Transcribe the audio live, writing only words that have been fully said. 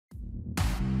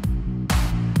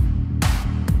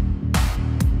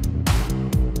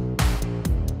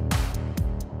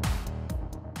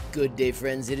Good day,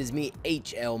 friends. It is me,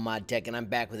 HLModTech, and I'm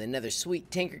back with another sweet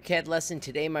Tinkercad lesson.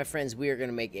 Today, my friends, we are going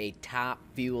to make a top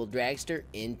fuel dragster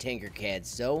in Tinkercad.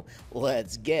 So,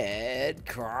 let's get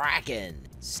cracking.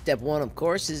 Step one, of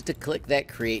course, is to click that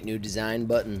Create New Design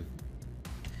button.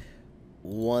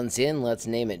 Once in, let's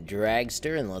name it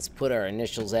Dragster, and let's put our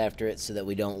initials after it so that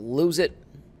we don't lose it.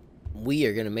 We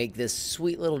are going to make this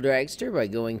sweet little dragster by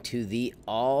going to the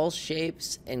All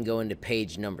Shapes and going to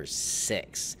page number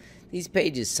 6. These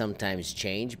pages sometimes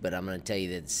change, but I'm going to tell you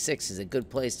that 6 is a good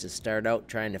place to start out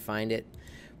trying to find it.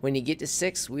 When you get to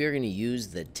 6, we are going to use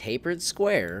the Tapered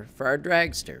Square for our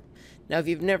dragster. Now, if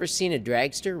you've never seen a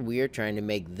dragster, we are trying to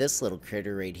make this little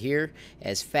critter right here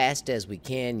as fast as we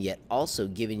can, yet also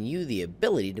giving you the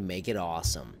ability to make it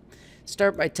awesome.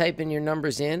 Start by typing your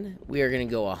numbers in. We are going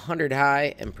to go 100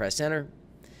 high and press enter.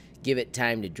 Give it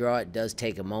time to draw. It does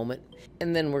take a moment.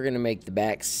 And then we're going to make the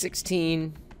back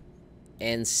 16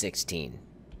 and 16.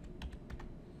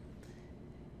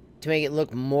 To make it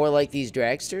look more like these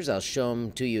dragsters, I'll show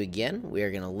them to you again. We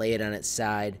are going to lay it on its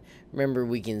side. Remember,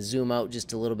 we can zoom out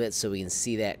just a little bit so we can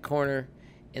see that corner.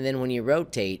 And then when you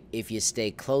rotate, if you stay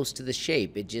close to the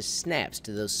shape, it just snaps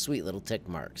to those sweet little tick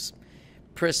marks.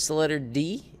 Press the letter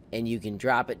D and you can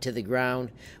drop it to the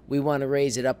ground. We want to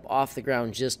raise it up off the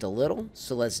ground just a little,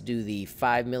 so let's do the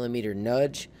 5mm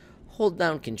nudge. Hold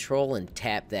down Control and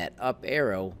tap that up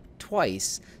arrow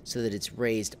twice so that it's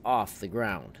raised off the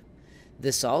ground.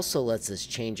 This also lets us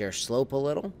change our slope a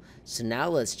little, so now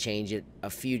let's change it a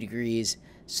few degrees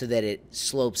so that it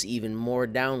slopes even more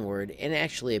downward and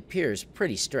actually appears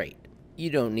pretty straight.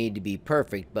 You don't need to be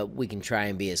perfect, but we can try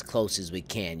and be as close as we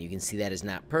can. You can see that is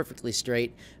not perfectly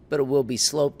straight, but it will be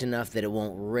sloped enough that it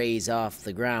won't raise off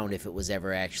the ground if it was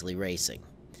ever actually racing.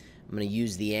 I'm going to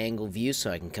use the angle view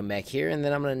so I can come back here, and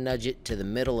then I'm going to nudge it to the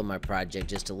middle of my project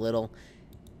just a little,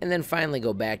 and then finally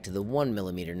go back to the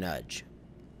 1mm nudge.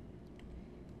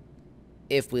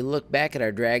 If we look back at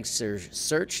our dragster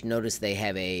search, notice they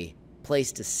have a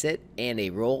place to sit and a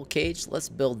roll cage. Let's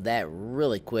build that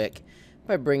really quick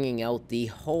by bringing out the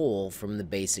hole from the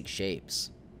basic shapes.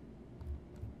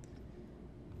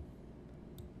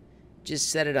 Just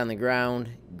set it on the ground,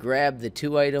 grab the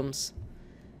 2 items,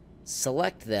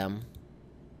 select them,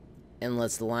 and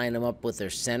let's line them up with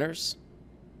their centers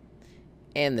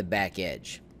and the back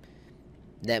edge.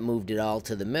 That moved it all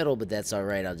to the middle, but that's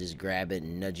alright. I'll just grab it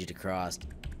and nudge it across.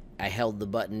 I held the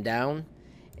button down,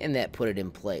 and that put it in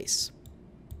place.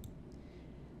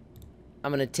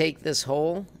 I'm going to take this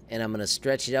hole, and I'm going to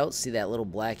stretch it out. See that little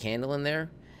black handle in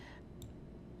there?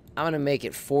 I'm going to make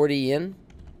it 40 in.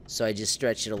 So I just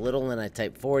stretch it a little, and I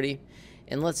type 40.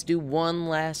 And let's do one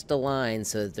last align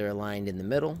so that they're aligned in the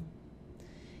middle.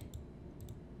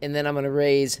 And then I'm going to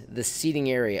raise the seating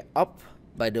area up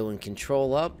by doing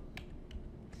Control up.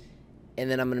 And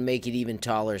then I'm going to make it even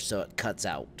taller so it cuts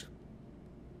out.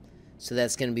 So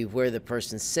that's going to be where the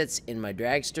person sits in my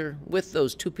dragster. With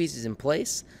those 2 pieces in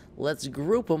place, let's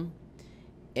group them.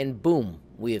 And boom,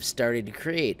 we have started to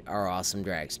create our awesome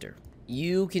dragster.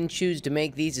 You can choose to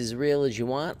make these as real as you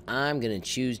want. I'm going to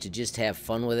choose to just have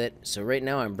fun with it. So right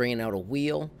now I'm bringing out a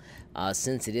wheel.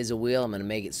 Since it is a wheel, I'm going to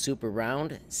make it super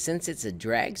round. Since it's a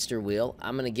dragster wheel,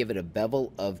 I'm going to give it a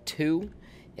bevel of 2.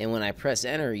 And when I press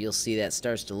enter, you'll see that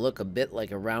starts to look a bit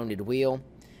like a rounded wheel.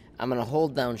 I'm going to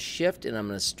hold down shift and I'm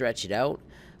going to stretch it out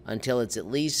until it's at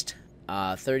least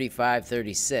 35,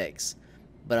 36.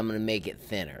 But I'm going to make it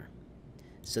thinner.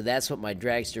 So that's what my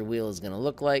dragster wheel is going to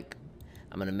look like.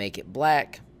 I'm going to make it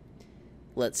black.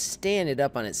 Let's stand it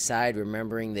up on its side,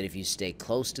 remembering that if you stay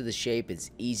close to the shape, it's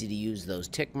easy to use those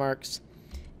tick marks.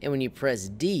 And when you press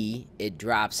D, it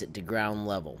drops it to ground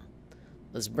level.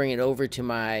 Let's bring it over to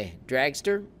my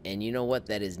dragster, and you know what?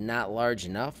 That is not large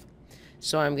enough.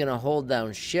 So I'm going to hold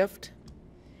down shift,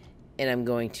 and I'm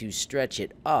going to stretch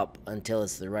it up until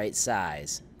it's the right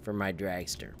size for my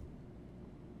dragster.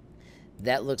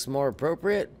 That looks more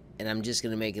appropriate, and I'm just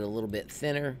going to make it a little bit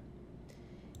thinner.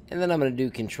 And then I'm going to do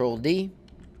Control D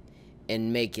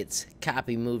and make its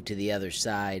copy move to the other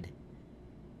side.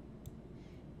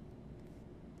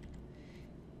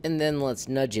 And then let's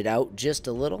nudge it out just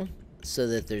a little so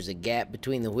that there's a gap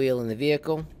between the wheel and the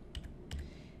vehicle.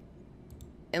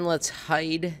 And let's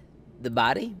hide the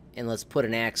body and let's put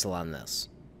an axle on this.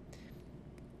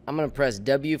 I'm going to press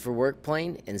W for work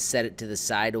plane and set it to the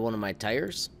side of one of my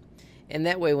tires. And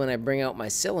that way when I bring out my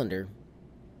cylinder,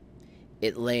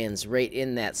 it lands right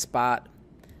in that spot.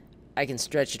 I can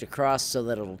stretch it across so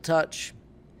that it'll touch,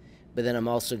 but then I'm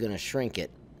also going to shrink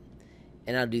it.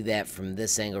 And I'll do that from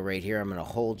this angle right here. I'm going to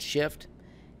hold shift,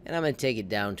 and I'm going to take it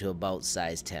down to about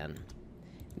size 10.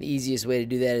 The easiest way to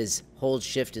do that is hold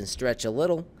shift and stretch a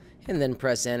little, and then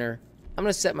press enter. I'm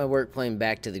going to set my work plane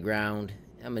back to the ground.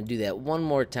 I'm going to do that one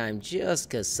more time just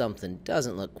because something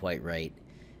doesn't look quite right.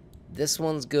 This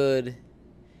one's good,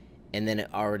 and then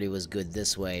it already was good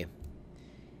this way.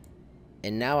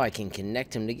 And now I can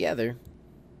connect them together,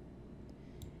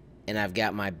 and I've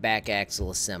got my back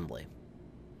axle assembly.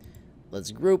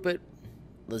 Let's group it.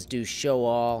 Let's do show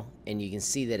all, and you can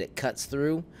see that it cuts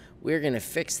through. We're going to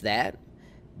fix that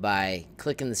by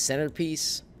clicking the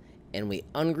centerpiece, and we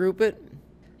ungroup it.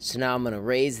 So now I'm going to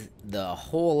raise the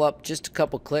hole up just a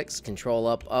couple clicks, control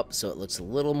up, so it looks a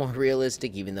little more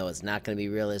realistic, even though it's not going to be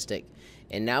realistic.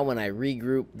 And now when I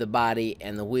regroup the body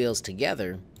and the wheels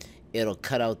together, it'll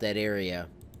cut out that area,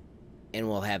 and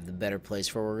we'll have the better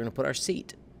place where we're going to put our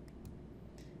seat.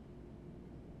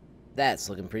 That's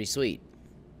looking pretty sweet.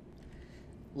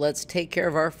 Let's take care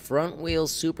of our front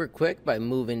wheels super quick by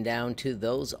moving down to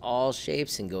those all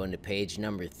shapes and going to page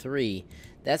number 3.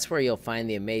 That's where you'll find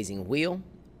the amazing wheel.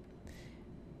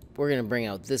 We're going to bring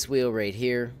out this wheel right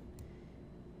here.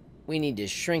 We need to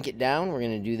shrink it down. We're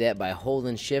going to do that by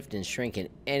holding shift and shrinking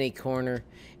any corner.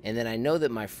 And then I know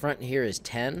that my front here is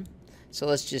 10, so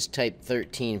let's just type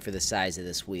 13 for the size of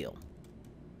this wheel.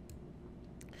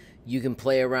 You can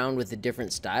play around with the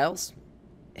different styles.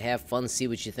 Have fun, see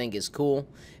what you think is cool.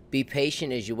 Be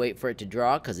patient as you wait for it to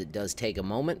draw, because it does take a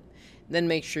moment. Then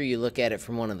make sure you look at it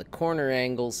from one of the corner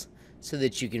angles so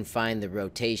that you can find the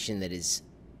rotation that is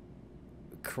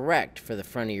correct for the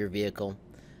front of your vehicle.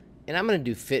 And I'm going to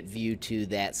do fit view to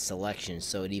that selection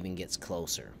so it even gets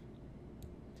closer.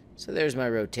 So there's my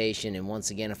rotation, and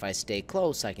once again, if I stay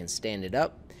close, I can stand it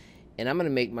up. And I'm going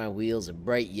to make my wheels a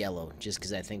bright yellow just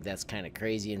because I think that's kind of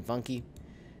crazy and funky.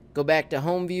 Go back to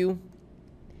home view,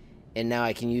 and now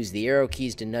I can use the arrow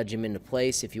keys to nudge them into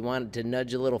place. If you want it to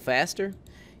nudge a little faster,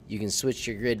 you can switch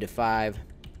your grid to 5.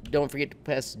 Don't forget to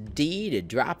press D to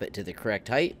drop it to the correct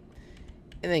height,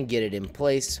 and then get it in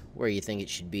place where you think it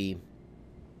should be.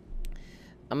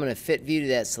 I'm going to fit view to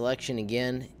that selection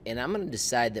again, and I'm going to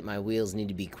decide that my wheels need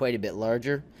to be quite a bit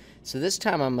larger. So this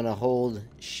time I'm going to hold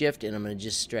shift, and I'm going to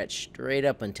just stretch straight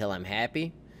up until I'm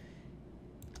happy.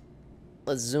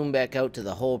 Let's zoom back out to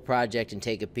the whole project and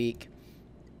take a peek.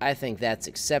 I think that's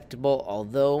acceptable,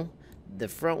 although the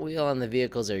front wheel on the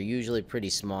vehicles are usually pretty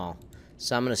small.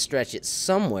 So I'm going to stretch it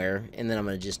somewhere, and then I'm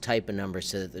going to just type a number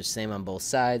so that they're the same on both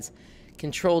sides.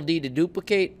 Control D to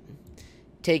duplicate.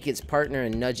 Take its partner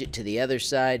and nudge it to the other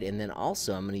side, and then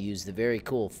also I'm going to use the very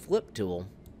cool flip tool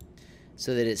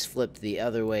so that it's flipped the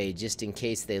other way, just in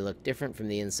case they look different from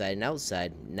the inside and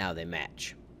outside. Now they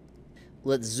match.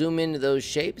 Let's zoom into those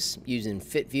shapes using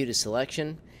fit view to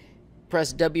selection.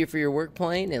 Press W for your work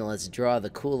plane, and let's draw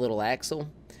the cool little axle.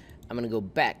 I'm going to go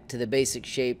back to the basic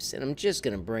shapes, and I'm just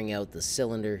going to bring out the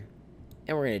cylinder,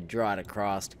 and we're going to draw it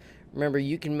across. Remember,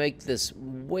 you can make this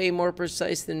way more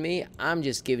precise than me. I'm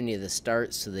just giving you the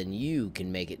start so then you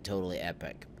can make it totally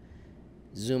epic.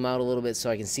 Zoom out a little bit so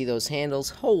I can see those handles.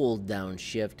 Hold down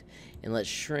shift, and let's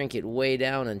shrink it way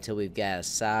down until we've got a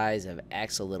size of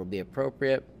axle that'll be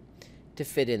appropriate to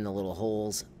fit in the little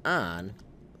holes on,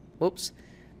 whoops,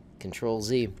 Control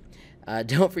Z.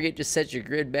 Don't forget to set your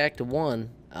grid back to 1.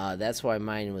 That's why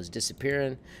mine was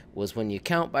disappearing, was when you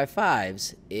count by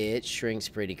 5s, it shrinks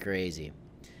pretty crazy.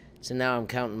 So now I'm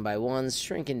counting by 1s,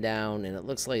 shrinking down, and it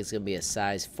looks like it's going to be a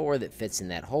size 4 that fits in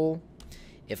that hole.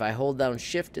 If I hold down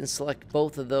shift and select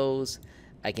both of those,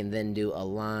 I can then do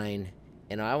align,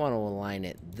 and I want to align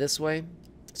it this way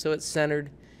so it's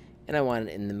centered, and I want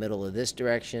it in the middle of this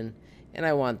direction, and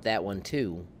I want that one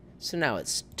too. So now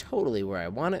it's totally where I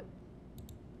want it.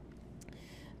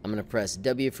 I'm going to press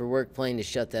W for work plane to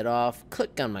shut that off,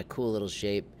 click on my cool little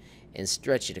shape, and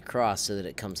stretch it across so that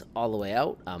it comes all the way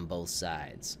out on both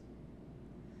sides.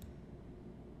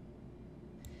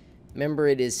 Remember,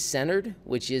 it is centered,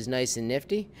 which is nice and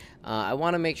nifty. I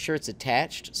want to make sure it's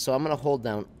attached, so I'm going to hold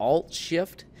down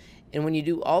Alt-Shift, and when you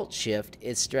do Alt-Shift,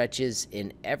 it stretches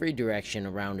in every direction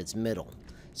around its middle.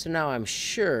 So now I'm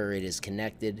sure it is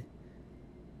connected,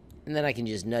 and then I can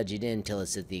just nudge it in until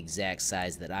it's at the exact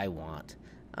size that I want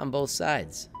on both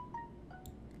sides.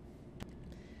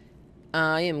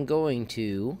 I am going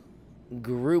to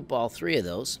group all 3 of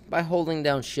those by holding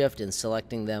down Shift and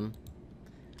selecting them.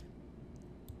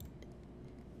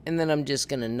 And then I'm just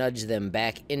going to nudge them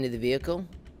back into the vehicle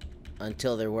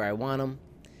until they're where I want them.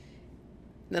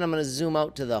 Then I'm going to zoom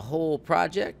out to the whole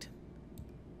project.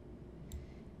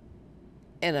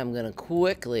 And I'm going to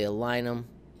quickly align them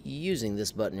using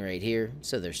this button right here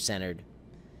so they're centered.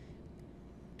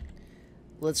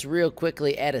 Let's real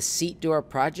quickly add a seat to our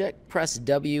project. Press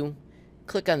W,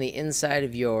 click on the inside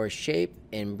of your shape,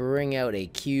 and bring out a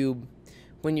cube.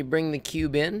 When you bring the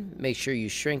cube in, make sure you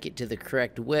shrink it to the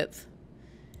correct width.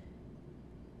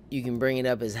 You can bring it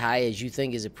up as high as you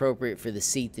think is appropriate for the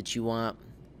seat that you want.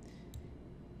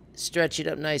 Stretch it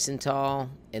up nice and tall,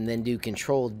 and then do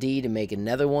Control D to make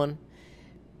another one.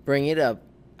 Bring it up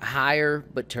higher,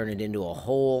 but turn it into a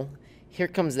hole. Here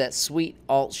comes that sweet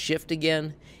Alt Shift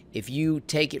again. If you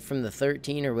take it from the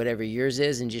 13 or whatever yours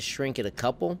is and just shrink it a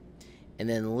couple, and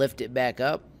then lift it back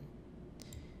up,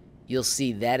 you'll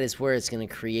see that is where it's going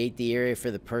to create the area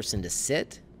for the person to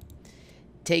sit.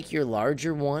 Take your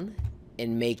larger one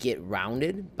and make it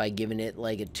rounded by giving it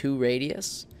like a 2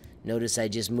 radius. Notice I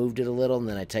just moved it a little and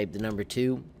then I typed the number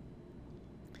 2.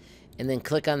 And then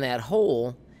click on that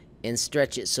hole and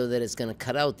stretch it so that it's going to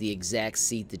cut out the exact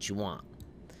seat that you want.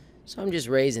 So I'm just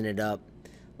raising it up.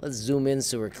 Let's zoom in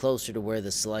so we're closer to where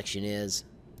the selection is,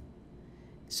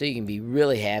 so you can be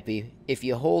really happy. If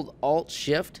you hold Alt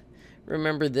Shift,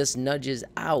 remember this nudges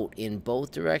out in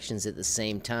both directions at the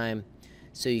same time,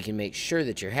 so you can make sure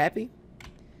that you're happy.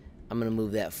 I'm going to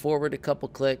move that forward a couple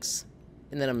clicks,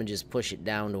 and then I'm going to just push it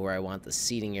down to where I want the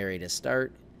seating area to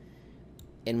start.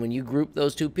 And when you group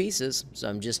those two pieces, so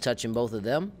I'm just touching both of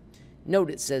them,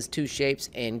 note it says 2 shapes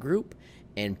and group,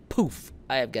 and poof,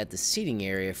 I have got the seating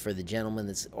area for the gentleman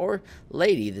that's, or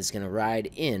lady that's going to ride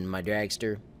in my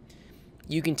dragster.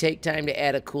 You can take time to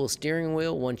add a cool steering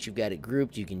wheel. Once you've got it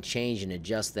grouped, you can change and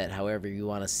adjust that however you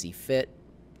want to see fit.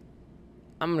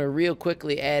 I'm going to real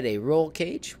quickly add a roll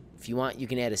cage. If you want, you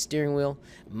can add a steering wheel.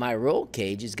 My roll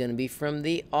cage is going to be from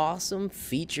the awesome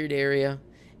featured area,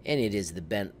 and it is the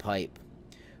bent pipe.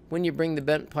 When you bring the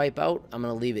bent pipe out, I'm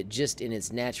going to leave it just in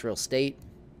its natural state.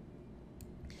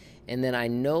 And then I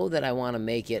know that I want to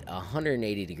make it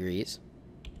 180 degrees.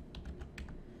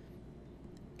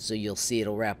 So you'll see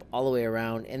it'll wrap all the way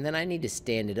around. And then I need to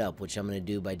stand it up, which I'm going to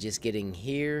do by just getting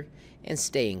here and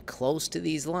staying close to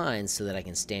these lines so that I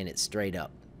can stand it straight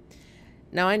up.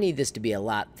 Now I need this to be a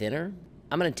lot thinner.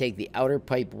 I'm going to take the outer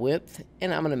pipe width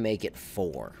and I'm going to make it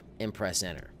 4 and press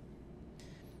enter.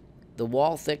 The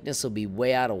wall thickness will be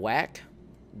way out of whack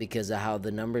because of how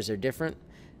the numbers are different,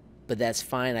 but that's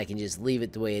fine. I can just leave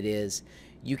it the way it is.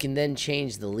 You can then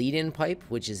change the lead-in pipe,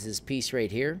 which is this piece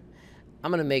right here. I'm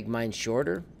going to make mine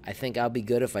shorter. I think I'll be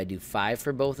good if I do 5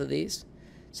 for both of these.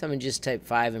 So I'm going to just type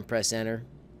 5 and press enter.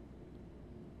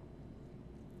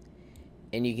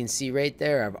 And you can see right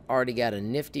there, I've already got a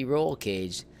nifty roll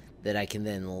cage that I can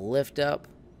then lift up,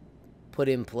 put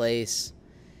in place,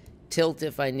 tilt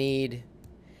if I need.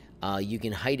 You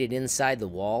can height it inside the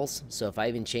walls. So if I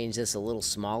even change this a little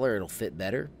smaller, it'll fit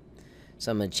better.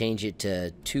 So I'm going to change it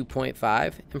to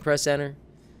 2.5 and press enter.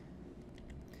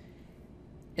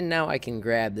 And now I can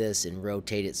grab this and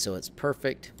rotate it so it's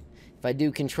perfect. If I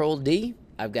do Control D,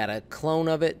 I've got a clone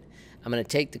of it. I'm going to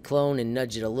take the clone and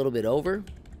nudge it a little bit over.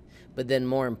 But then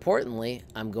more importantly,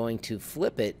 I'm going to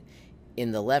flip it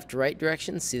in the left-right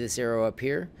direction. See this arrow up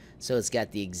here? So it's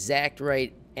got the exact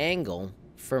right angle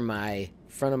for my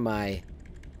front of my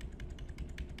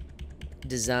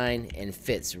design and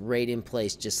fits right in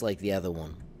place just like the other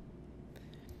one.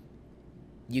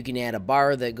 You can add a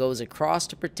bar that goes across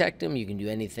to protect them. You can do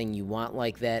anything you want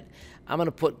like that. I'm going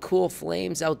to put cool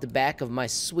flames out the back of my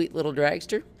sweet little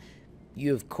dragster.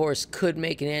 You, of course, could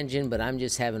make an engine, but I'm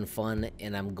just having fun,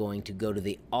 and I'm going to go to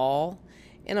the all,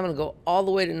 and I'm going to go all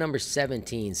the way to number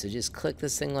 17. So just click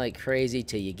this thing like crazy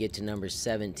till you get to number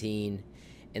 17.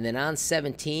 And then on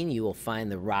 17, you will find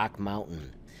the Rock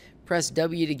Mountain. Press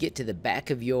W to get to the back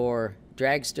of your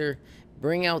dragster.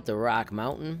 Bring out the Rock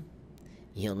Mountain.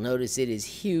 You'll notice it is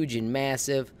huge and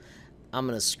massive. I'm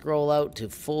going to scroll out to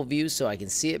full view so I can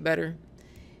see it better.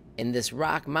 And this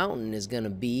Rock Mountain is going to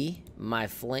be my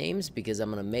flames because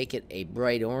I'm going to make it a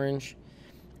bright orange.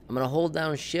 I'm going to hold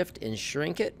down Shift and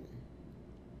shrink it.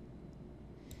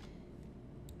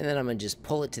 And then I'm going to just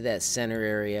pull it to that center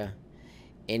area.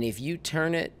 And if you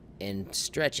turn it and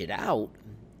stretch it out,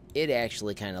 it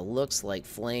actually kind of looks like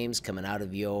flames coming out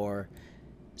of your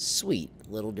sweet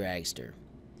little dragster.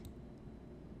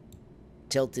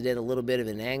 Tilted it a little bit of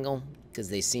an angle because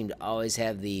they seem to always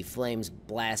have the flames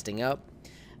blasting up.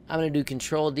 I'm going to do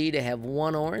Control D to have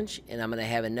one orange, and I'm going to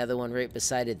have another one right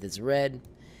beside it that's red.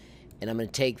 And I'm going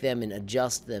to take them and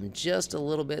adjust them just a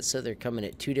little bit so they're coming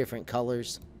at 2 different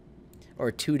colors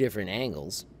or 2 different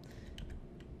angles.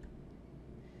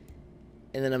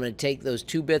 And then I'm going to take those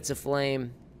 2 bits of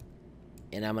flame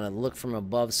and I'm going to look from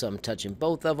above so I'm touching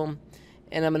both of them.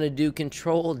 And I'm going to do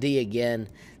Control D again.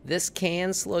 This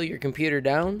can slow your computer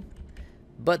down,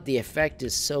 but the effect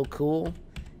is so cool.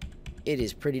 It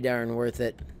is pretty darn worth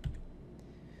it.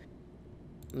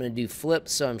 I'm going to do flip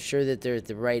so I'm sure that they're at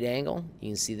the right angle. You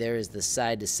can see there is the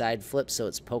side-to-side flip, so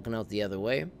it's poking out the other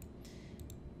way.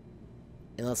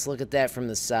 And let's look at that from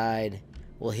the side.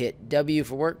 We'll hit W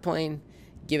for work plane,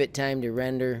 give it time to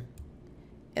render,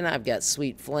 and I've got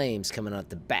sweet flames coming out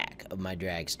the back of my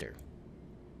dragster.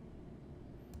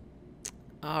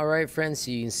 Alright friends,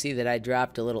 so you can see that I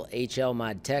dropped a little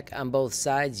HLModTech on both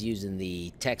sides using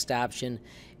the text option.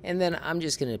 And then I'm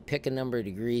just going to pick a number of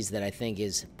degrees that I think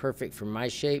is perfect for my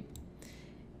shape.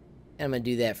 And I'm going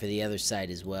to do that for the other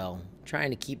side as well. Trying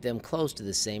to keep them close to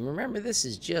the same. Remember, this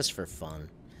is just for fun.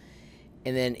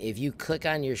 And then if you click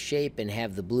on your shape and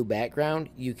have the blue background,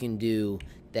 you can do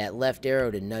that left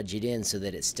arrow to nudge it in so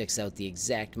that it sticks out the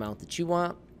exact amount that you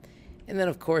want. And then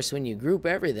of course when you group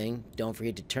everything, don't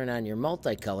forget to turn on your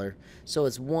multicolor so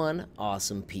it's one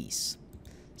awesome piece.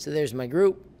 So there's my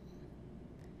group.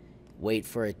 Wait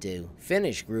for it to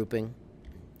finish grouping,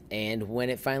 and when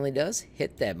it finally does,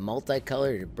 hit that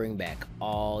multicolor to bring back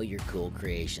all your cool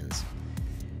creations.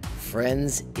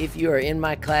 Friends, if you are in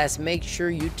my class, make sure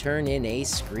you turn in a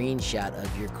screenshot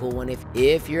of your cool one.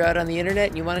 If you're out on the internet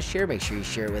and you want to share, make sure you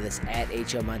share it with us at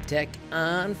HLModTech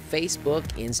on Facebook,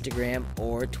 Instagram,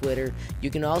 or Twitter. You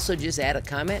can also just add a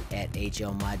comment at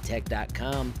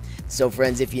HLModTech.com. So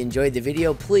friends, if you enjoyed the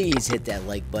video, please hit that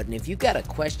like button. If you've got a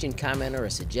question, comment, or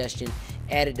a suggestion,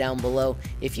 add it down below.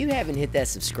 If you haven't hit that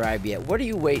subscribe yet, what are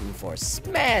you waiting for?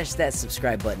 Smash that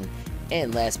subscribe button.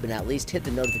 And last but not least, hit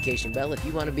the notification bell if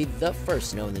you want to be the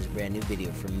first to know when there's a brand new video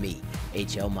from me,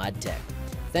 HLModTech.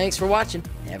 Thanks for watching.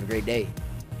 Have a great day.